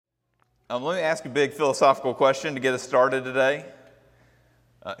Let me ask a big philosophical question to get us started today.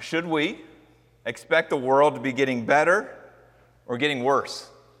 Should we expect the world to be getting better or getting worse?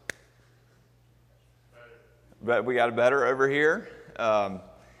 But we got a better over here. I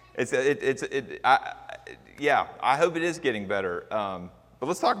hope it is getting better. But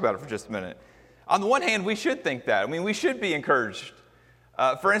let's talk about it for just a minute. On the one hand, we should think that. I mean, we should be encouraged.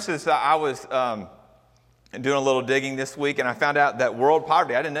 For instance, I was doing a little digging this week, and I found out that world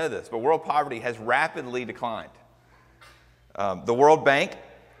poverty, I didn't know this, but world poverty has rapidly declined. The World Bank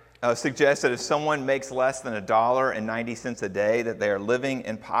suggests that if someone makes less than $1.90 a day, that they are living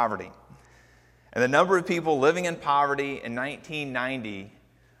in poverty. And the number of people living in poverty in 1990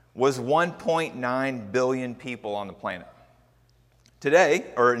 was 1.9 billion people on the planet. Today,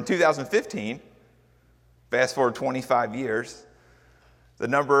 or in 2015, fast forward 25 years, the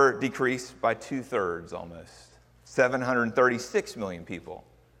number decreased by 2/3 almost. 736 million people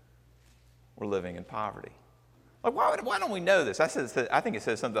were living in poverty. Like, why don't we know this? I think it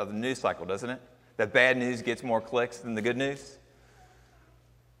says something about the news cycle, doesn't it? That bad news gets more clicks than the good news.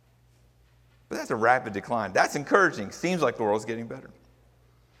 But that's a rapid decline. That's encouraging. Seems like the world's getting better.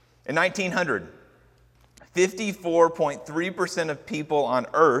 In 1900, 54.3% of people on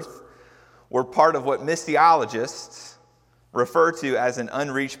Earth were part of what missiologists refer to as an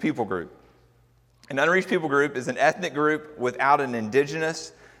unreached people group. An unreached people group is an ethnic group without an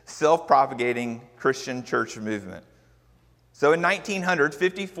indigenous, self-propagating Christian church movement. So in 1900,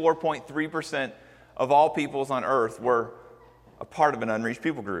 54.3% of all peoples on earth were a part of an unreached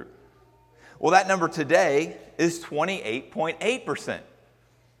people group. Well, that number today is 28.8%.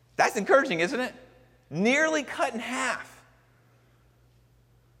 That's encouraging, isn't it? Nearly cut in half.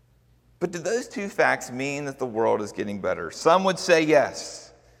 But do those two facts mean that the world is getting better? Some would say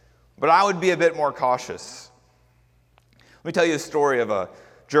yes, but I would be a bit more cautious. Let me tell you a story of a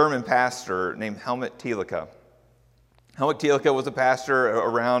German pastor named Helmut Thielicke. Helmut Thielicke was a pastor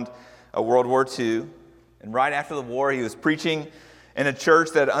around World War II, and right after the war, he was preaching in a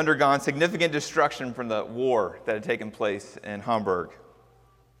church that had undergone significant destruction from the war that had taken place in Hamburg.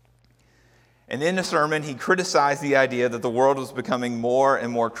 And in a sermon, he criticized the idea that the world was becoming more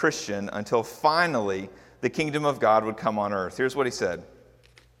and more Christian until finally the kingdom of God would come on earth. Here's what he said.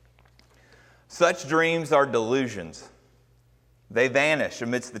 Such dreams are delusions. They vanish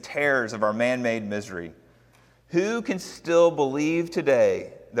amidst the terrors of our man-made misery. Who can still believe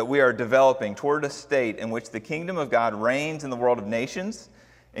today that we are developing toward a state in which the kingdom of God reigns in the world of nations,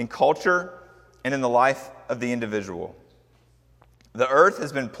 in culture, and in the life of the individual? The earth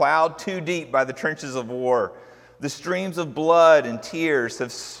has been plowed too deep by the trenches of war. The streams of blood and tears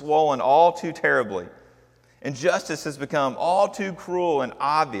have swollen all too terribly. Injustice has become all too cruel and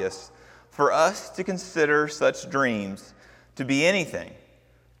obvious for us to consider such dreams to be anything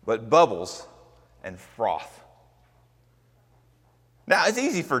but bubbles and froth. Now, it's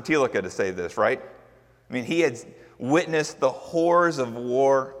easy for Thielicke to say this, right? I mean, he had witnessed the horrors of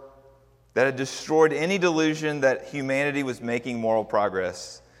war that had destroyed any delusion that humanity was making moral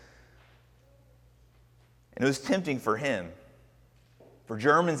progress. And it was tempting for him, for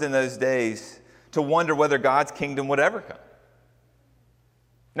Germans in those days, to wonder whether God's kingdom would ever come.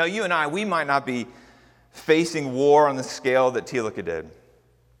 Now, you and I, we might not be facing war on the scale that Thielicke did,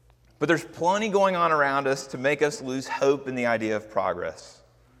 but there's plenty going on around us to make us lose hope in the idea of progress.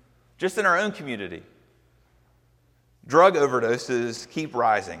 Just in our own community, drug overdoses keep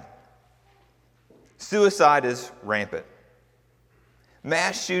rising. Suicide is rampant.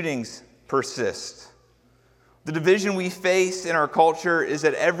 Mass shootings persist. The division we face in our culture is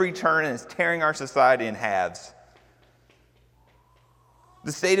at every turn and is tearing our society in halves.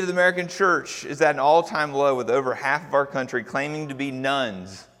 The state of the American church is at an all-time low, with over half of our country claiming to be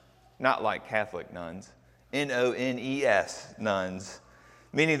nuns, not like Catholic nuns, N-O-N-E-S, nuns,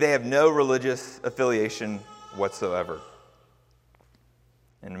 meaning they have no religious affiliation whatsoever.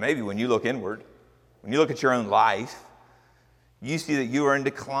 And maybe when you look inward, when you look at your own life, you see that you are in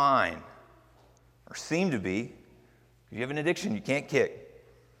decline, or seem to be. You have an addiction you can't kick.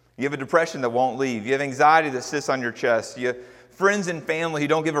 You have a depression that won't leave. You have anxiety that sits on your chest. You have friends and family who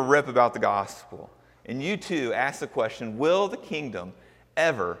don't give a rip about the gospel. And you too ask the question, will the kingdom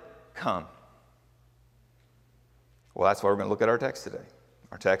ever come? Well, that's why we're going to look at our text today.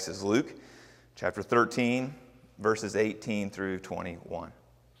 Our text is Luke chapter 13, verses 18 through 21.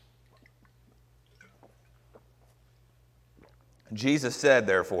 Jesus said,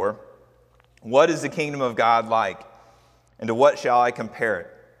 therefore, what is the kingdom of God like? And to what shall I compare it?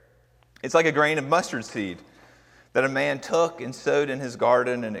 It's like a grain of mustard seed that a man took and sowed in his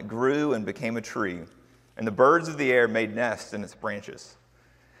garden, and it grew and became a tree. And the birds of the air made nests in its branches.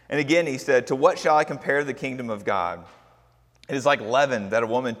 And again he said, "To what shall I compare the kingdom of God? It is like leaven that a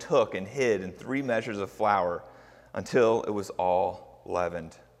woman took and hid in 3 measures of flour until it was all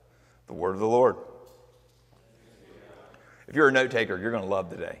leavened." The word of the Lord. If you're a note taker, you're going to love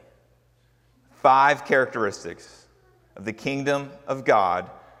today. 5 characteristics of the kingdom of God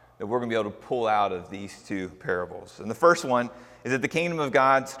that we're going to be able to pull out of these 2 parables. And the first one is that the kingdom of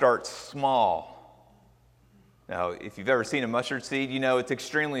God starts small. Now, if you've ever seen a mustard seed, you know it's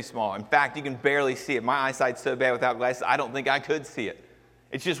extremely small. In fact, you can barely see it. My eyesight's so bad without glasses, I don't think I could see it.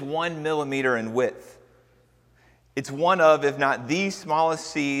 It's just 1 millimeter in width. It's one of, if not the smallest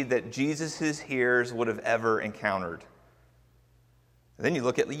seed that Jesus' hearers would have ever encountered. And then you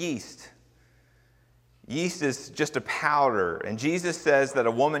look at yeast. Yeast is just a powder, and Jesus says that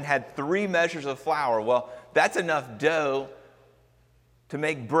a woman had 3 measures of flour. Well, that's enough dough to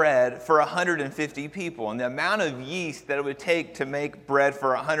make bread for 150 people. And the amount of yeast that it would take to make bread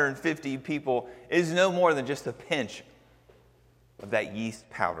for 150 people is no more than just a pinch of that yeast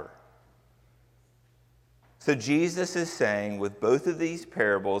powder. So Jesus is saying with both of these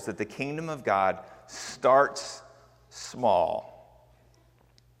parables that the kingdom of God starts small.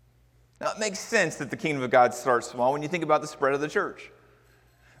 Now, it makes sense that the kingdom of God starts small when you think about the spread of the church.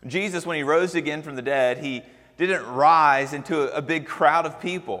 Jesus, when he rose again from the dead, he didn't rise into a big crowd of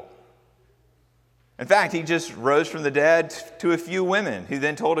people. In fact, he just rose from the dead to a few women who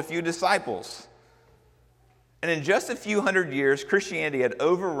then told a few disciples. And in just a few hundred years, Christianity had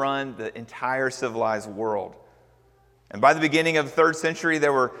overrun the entire civilized world. And by the beginning of the 3rd century,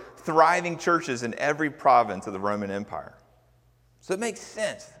 there were thriving churches in every province of the Roman Empire. So it makes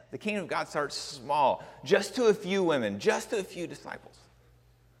sense. The kingdom of God starts small, just to a few women, just to a few disciples.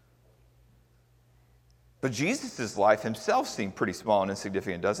 But Jesus' life himself seemed pretty small and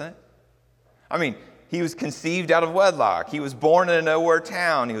insignificant, doesn't it? I mean, he was conceived out of wedlock. He was born in a nowhere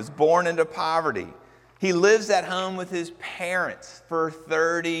town. He was born into poverty. He lives at home with his parents for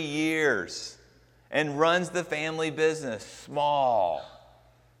 30 years and runs the family business small.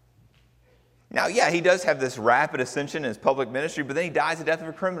 Now, yeah, he does have this rapid ascension in his public ministry, but then he dies the death of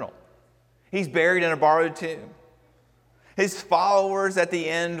a criminal. He's buried in a borrowed tomb. His followers at the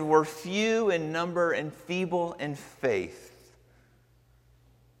end were few in number and feeble in faith.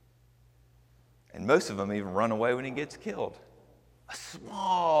 And most of them even run away when he gets killed. A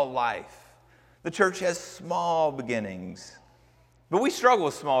small life. The church has small beginnings. But we struggle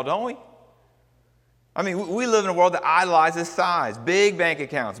with small, don't we? I mean, we live in a world that idolizes size. Big bank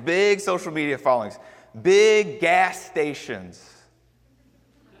accounts, big social media followings, big gas stations.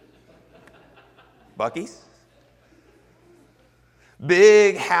 Buc-ee's?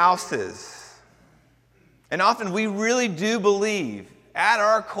 Big houses. And often we really do believe at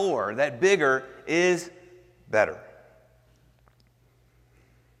our core that bigger is better.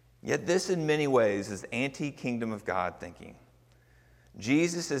 Yet this in many ways is anti-kingdom of God thinking.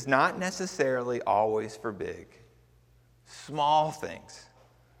 Jesus is not necessarily always for big. Small things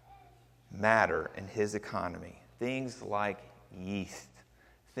matter in his economy. Things like yeast,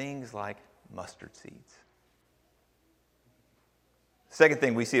 things like mustard seeds. Second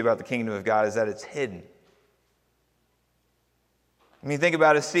thing we see about the kingdom of God is that it's hidden. I mean, think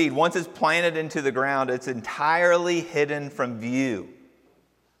about a seed. Once it's planted into the ground, it's entirely hidden from view.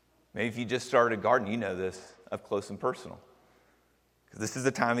 Maybe if you just started a garden, you know this up close and personal. Because this is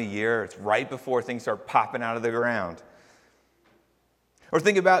the time of year, it's right before things start popping out of the ground. Or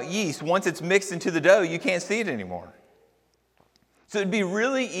think about yeast. Once it's mixed into the dough, you can't see it anymore. So it'd be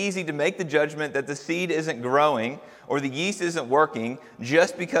really easy to make the judgment that the seed isn't growing or the yeast isn't working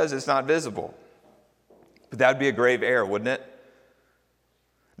just because it's not visible. But that would be a grave error, wouldn't it?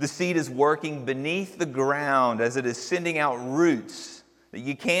 The seed is working beneath the ground as it is sending out roots that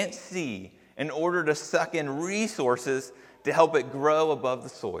you can't see in order to suck in resources to help it grow above the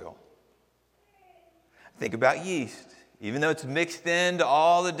soil. Think about yeast. Even though it's mixed into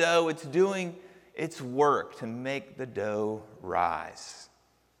all the dough, it's doing its work to make the dough rise.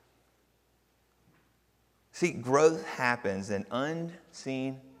 See, growth happens in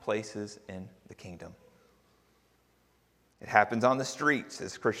unseen places in the kingdom. It happens on the streets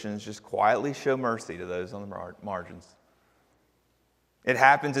as Christians just quietly show mercy to those on the margins. It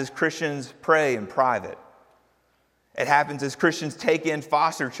happens as Christians pray in private. It happens as Christians take in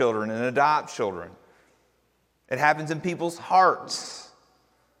foster children and adopt children. It happens in people's hearts.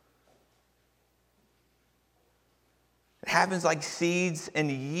 It happens like seeds and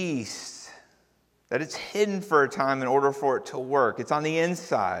yeast, that it's hidden for a time in order for it to work. It's on the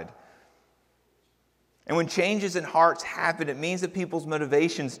inside. And when changes in hearts happen, it means that people's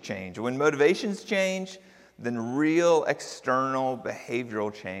motivations change. When motivations change, then real external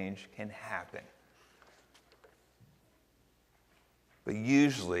behavioral change can happen. But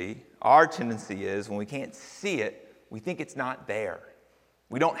usually, our tendency is when we can't see it, we think it's not there.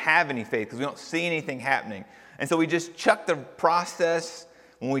 We don't have any faith because we don't see anything happening. And so we just chuck the process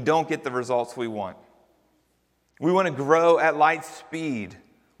when we don't get the results we want. We want to grow at light speed.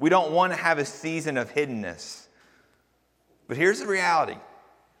 We don't want to have a season of hiddenness. But here's the reality.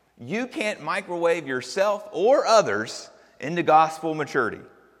 You can't microwave yourself or others into gospel maturity.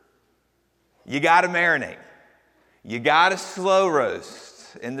 You got to marinate. You got to slow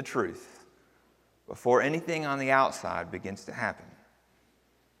roast in the truth before anything on the outside begins to happen.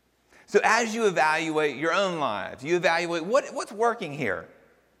 So as you evaluate your own lives, you evaluate what's working here.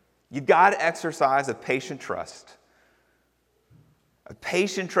 You've got to exercise a patient trust. A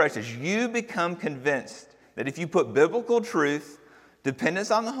patient trust as you become convinced that if you put biblical truth,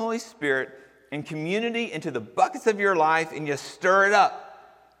 dependence on the Holy Spirit, and community into the buckets of your life and you stir it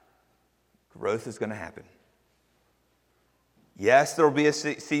up, growth is going to happen. Yes, there will be a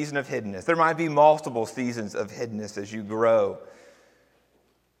season of hiddenness. There might be multiple seasons of hiddenness as you grow.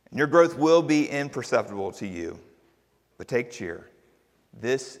 And your growth will be imperceptible to you. But take cheer.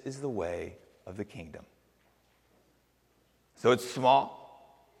 This is the way of the kingdom. So it's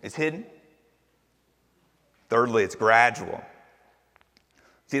small. It's hidden. Thirdly, it's gradual.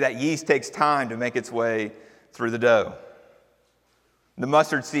 See, that yeast takes time to make its way through the dough. The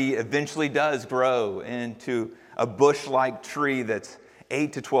mustard seed eventually does grow into a bush-like tree that's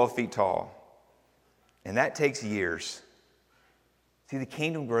 8 to 12 feet tall. And that takes years. See, the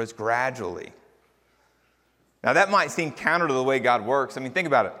kingdom grows gradually. Now, that might seem counter to the way God works. I mean, think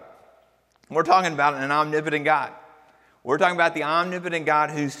about it. We're talking about an omnipotent God. We're talking about the omnipotent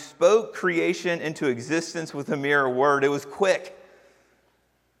God who spoke creation into existence with a mere word. It was quick.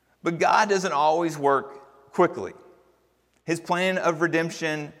 But God doesn't always work quickly. His plan of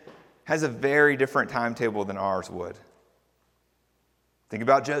redemption has a very different timetable than ours would. Think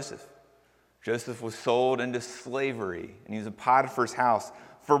about Joseph. Joseph was sold into slavery, and he was in Potiphar's house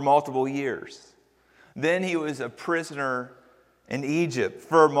for multiple years. Then he was a prisoner in Egypt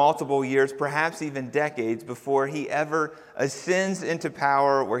for multiple years, perhaps even decades, before he ever ascends into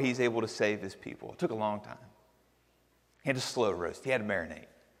power where he's able to save his people. It took a long time. He had to slow roast. He had to marinate.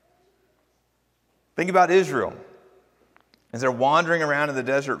 Think about Israel. As they're wandering around in the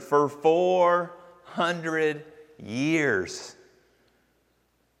desert for 400 years.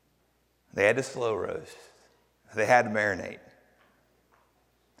 They had to slow roast. They had to marinate.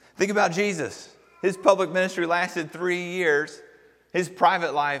 Think about Jesus. His public ministry lasted 3 years. His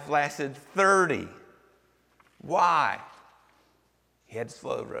private life lasted 30. Why? He had to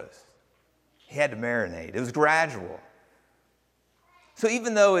slow roast. He had to marinate. It was gradual. So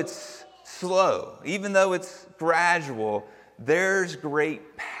even though it's slow, even though it's gradual, there's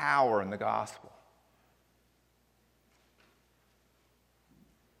great power in the gospel.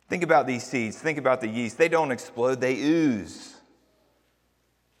 Think about these seeds. Think about the yeast. They don't explode. They ooze.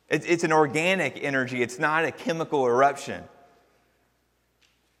 It's an organic energy. It's not a chemical eruption.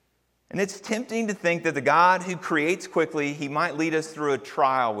 And it's tempting to think that the God who creates quickly, he might lead us through a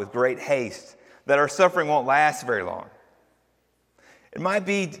trial with great haste, that our suffering won't last very long. It might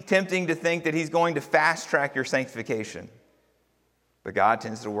be tempting to think that he's going to fast track your sanctification. But God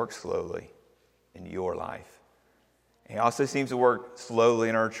tends to work slowly in your life. He also seems to work slowly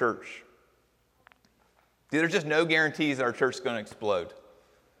in our church. There's just no guarantees our church is going to explode.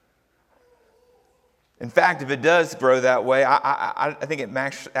 In fact, if it does grow that way, I think it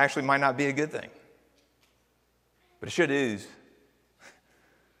actually might not be a good thing. But it should ooze.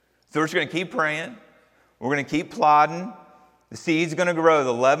 So we're just going to keep praying. We're going to keep plodding. The seed's going to grow.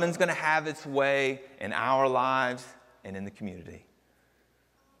 The leaven's going to have its way in our lives and in the community.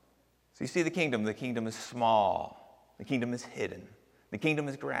 So you see the kingdom is small. The kingdom is hidden. The kingdom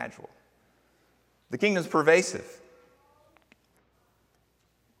is gradual. The kingdom is pervasive.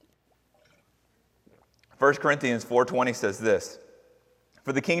 1 Corinthians 4:20 says this,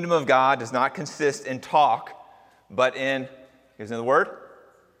 "For the kingdom of God does not consist in talk, but in," here's the word,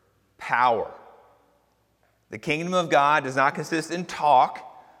 power. The kingdom of God does not consist in talk,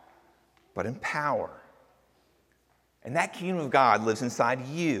 but in power. And that kingdom of God lives inside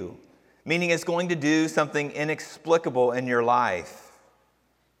you, meaning it's going to do something inexplicable in your life.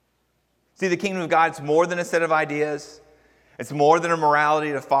 See, the kingdom of God is more than a set of ideas. It's more than a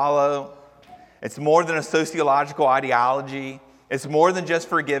morality to follow. It's more than a sociological ideology. It's more than just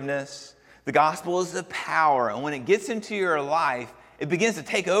forgiveness. The gospel is the power, and when it gets into your life, it begins to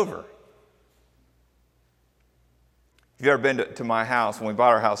take over. If you've ever been to my house, when we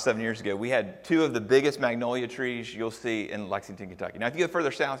bought our house 7 years ago, we had 2 of the biggest magnolia trees you'll see in Lexington, Kentucky. Now, if you go further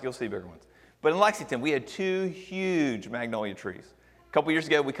south, you'll see bigger ones. But in Lexington, we had 2 huge magnolia trees. A couple years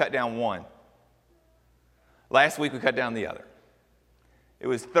ago, we cut down 1. Last week, we cut down the other. It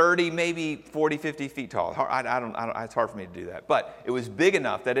was 30, maybe 40, 50 feet tall. It's hard for me to do that. But it was big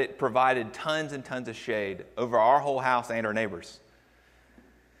enough that it provided tons and tons of shade over our whole house and our neighbors.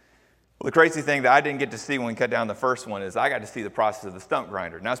 Well, the crazy thing that I didn't get to see when we cut down the first one is I got to see the process of the stump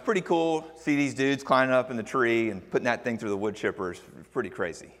grinder. Now, it's pretty cool to see these dudes climbing up in the tree and putting that thing through the wood chipper. It's pretty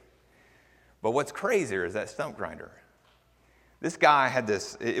crazy. But what's crazier is that stump grinder. This guy had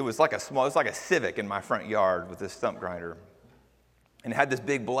this, it was like a Civic in my front yard with this stump grinder. And it had this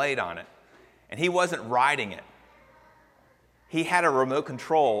big blade on it. And he wasn't riding it. He had a remote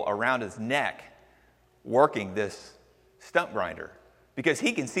control around his neck working this stump grinder. Because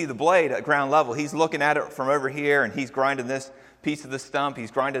he can see the blade at ground level. He's looking at it from over here, and he's grinding this piece of the stump.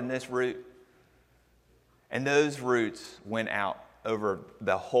 He's grinding this root. And those roots went out over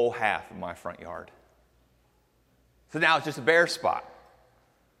the whole half of my front yard. So now it's just a bare spot.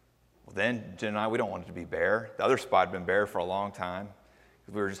 Well, then, Jen and I, we don't want it to be bare. The other spot had been bare for a long time.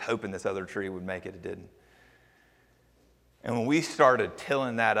 Because we were just hoping this other tree would make it. It didn't. And when we started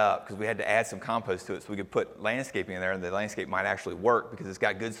tilling that up, because we had to add some compost to it so we could put landscaping in there, and the landscape might actually work because it's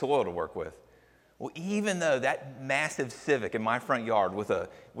got good soil to work with. Well, even though that massive Civic in my front yard with a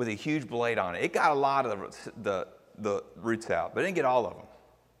huge blade on it, it got a lot of the roots out, but it didn't get all of them.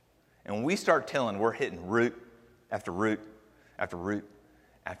 And when we start tilling, we're hitting root after root after root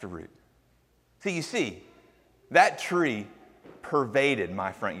after root. So you see, that tree pervaded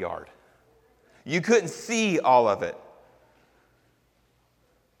my front yard. You couldn't see all of it.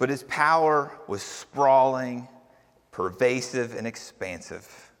 But his power was sprawling, pervasive, and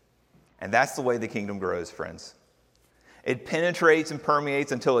expansive. And that's the way the kingdom grows, friends. It penetrates and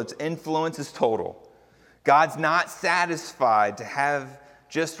permeates until its influence is total. God's not satisfied to have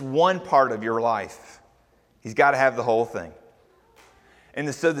just one part of your life. He's got to have the whole thing.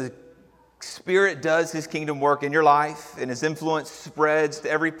 And so the Spirit does His kingdom work in your life, and His influence spreads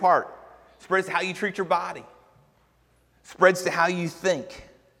to every part. Spreads to how you treat your body. Spreads to how you think.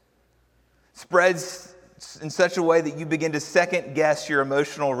 Spreads in such a way that you begin to second guess your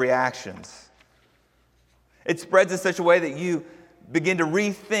emotional reactions. It spreads in such a way that you begin to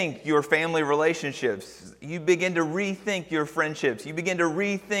rethink your family relationships. You begin to rethink your friendships. You begin to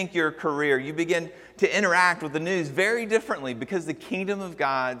rethink your career. You begin to interact with the news very differently because the kingdom of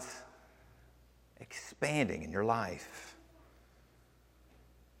God's expanding in your life.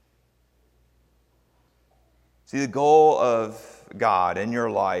 See, the goal of God in your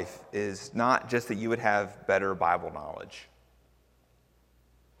life is not just that you would have better Bible knowledge.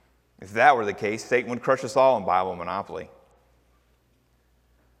 If that were the case, Satan would crush us all in Bible monopoly.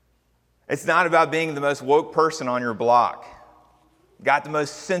 It's not about being the most woke person on your block, got the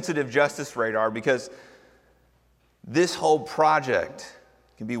most sensitive justice radar, because this whole project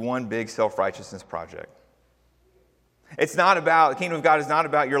can be one big self-righteousness project. It's not about, the kingdom of God is not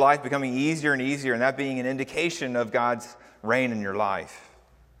about your life becoming easier and easier and that being an indication of God's reign in your life.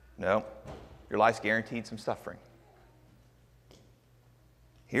 No, your life's guaranteed some suffering.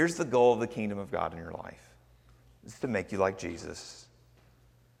 Here's the goal of the kingdom of God in your life. It's to make you like Jesus.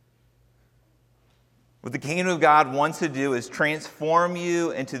 What the kingdom of God wants to do is transform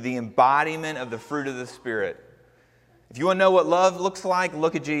you into the embodiment of the fruit of the Spirit. If you want to know what love looks like,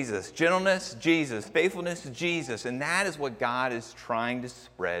 look at Jesus. Gentleness, Jesus. Faithfulness, Jesus. And that is what God is trying to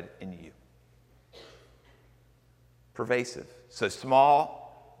spread in you. Pervasive. So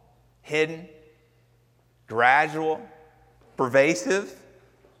small, hidden, gradual, pervasive.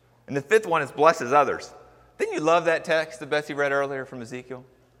 And the fifth one is blesses others. Didn't you love that text that Betsy read earlier from Ezekiel?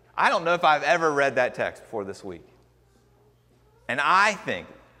 I don't know if I've ever read that text before this week. And I think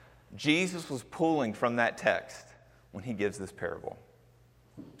Jesus was pulling from that text when he gives this parable.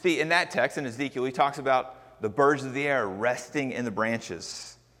 See, in that text, in Ezekiel, he talks about the birds of the air resting in the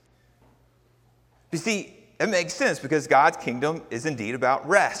branches. You see, it makes sense because God's kingdom is indeed about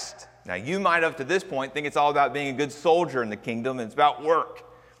rest. Now, you might up to this point think it's all about being a good soldier in the kingdom and it's about work.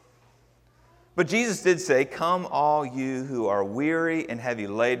 But Jesus did say, "Come all you who are weary and heavy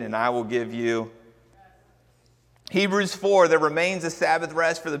laden, and I will give you." Hebrews 4, there remains a Sabbath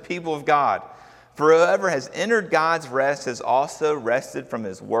rest for the people of God. For whoever has entered God's rest has also rested from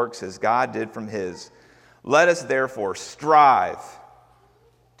his works as God did from his. Let us therefore strive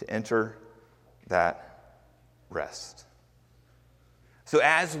to enter that rest. So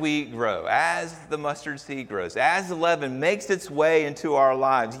as we grow, as the mustard seed grows, as the leaven makes its way into our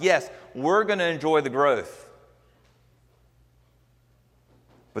lives, yes, we're going to enjoy the growth.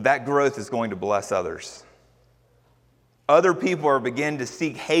 but that growth is going to bless others. Other people are beginning to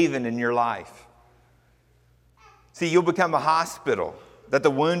seek haven in your life. See, you'll become a hospital that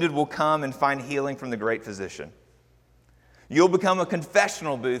the wounded will come and find healing from the great physician. You'll become a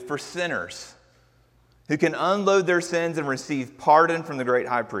confessional booth for sinners who can unload their sins and receive pardon from the great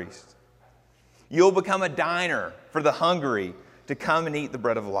high priest. You'll become a diner for the hungry to come and eat the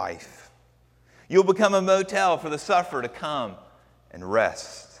bread of life. You'll become a motel for the sufferer to come and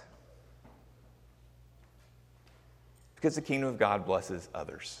rest. Because the kingdom of God blesses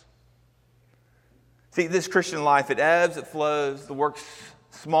others. See, this Christian life, it ebbs, it flows, the work's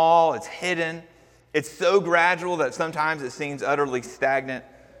small, it's hidden. It's so gradual that sometimes it seems utterly stagnant.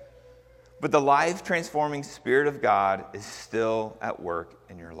 But the life-transforming Spirit of God is still at work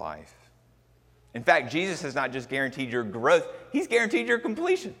in your life. In fact, Jesus has not just guaranteed your growth, He's guaranteed your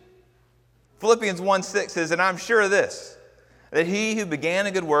completion. Philippians 1:6 says, "And I'm sure of this, that He who began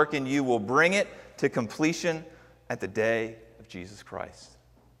a good work in you will bring it to completion at the day of Jesus Christ."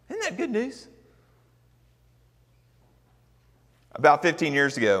 Isn't that good news? About 15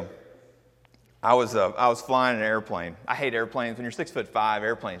 years ago, I was flying an airplane. I hate airplanes. When you're 6'5",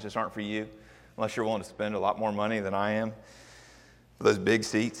 airplanes just aren't for you, unless you're willing to spend a lot more money than I am for those big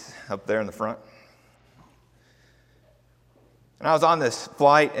seats up there in the front. And I was on this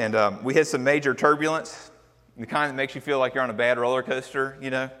flight, and we hit some major turbulence, the kind that makes you feel like you're on a bad roller coaster, you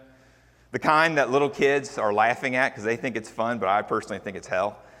know? The kind that little kids are laughing at because they think it's fun, but I personally think it's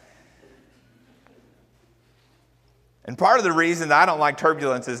hell. And part of the reason that I don't like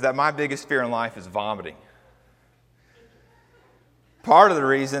turbulence is that my biggest fear in life is vomiting. Part of the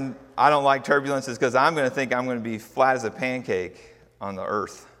reason I don't like turbulence is because I'm going to think I'm going to be flat as a pancake on the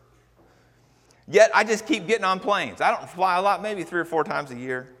earth. Yet I just keep getting on planes. I don't fly a lot, maybe 3 or 4 times a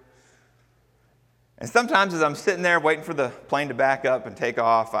year. And sometimes as I'm sitting there waiting for the plane to back up and take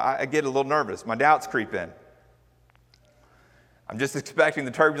off, I get a little nervous. My doubts creep in. I'm just expecting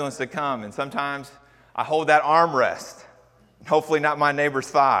the turbulence to come, and sometimes I hold that armrest, hopefully not my neighbor's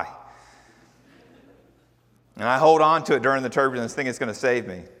thigh. And I hold on to it during the turbulence, thinking it's going to save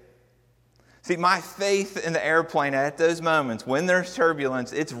me. See, my faith in the airplane at those moments, when there's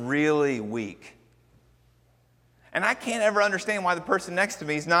turbulence, it's really weak. And I can't ever understand why the person next to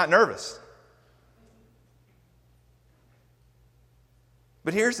me is not nervous.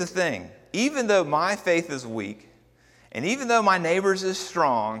 But here's the thing. Even though my faith is weak, and even though my neighbor's is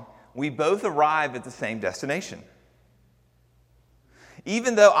strong, we both arrive at the same destination.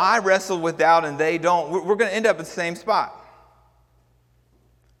 Even though I wrestle with doubt and they don't, we're going to end up at the same spot.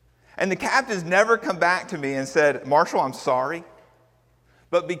 And the captain's never come back to me and said, "Marshall, I'm sorry,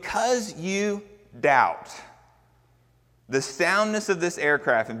 but because you doubt the soundness of this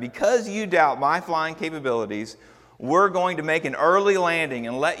aircraft and because you doubt my flying capabilities, we're going to make an early landing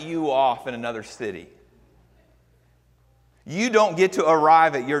and let you off in another city. You don't get to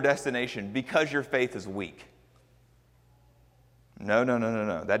arrive at your destination because your faith is weak." No.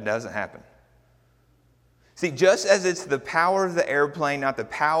 That doesn't happen. See, just as it's the power of the airplane, not the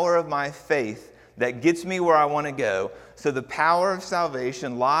power of my faith, that gets me where I want to go, so the power of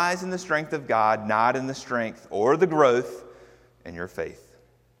salvation lies in the strength of God, not in the strength or the growth in your faith.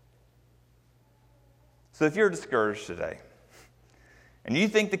 So if you're discouraged today, and you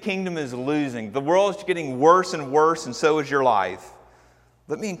think the kingdom is losing, the world is getting worse and worse, and so is your life,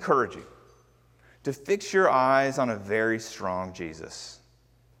 let me encourage you to fix your eyes on a very strong Jesus.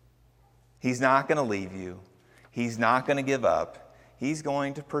 He's not going to leave you. He's not going to give up. He's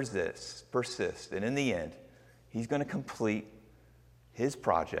going to persist. And in the end, He's going to complete His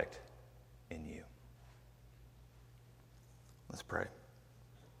project in you. Let's pray.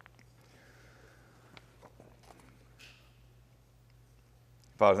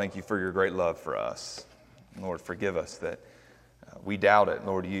 Father, thank You for Your great love for us. Lord, forgive us that we doubt it.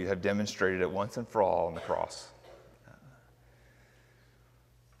 Lord, You have demonstrated it once and for all on the cross.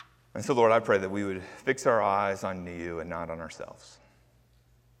 And so, Lord, I pray that we would fix our eyes on You and not on ourselves.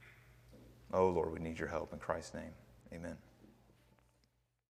 Oh, Lord, we need Your help in Christ's name. Amen.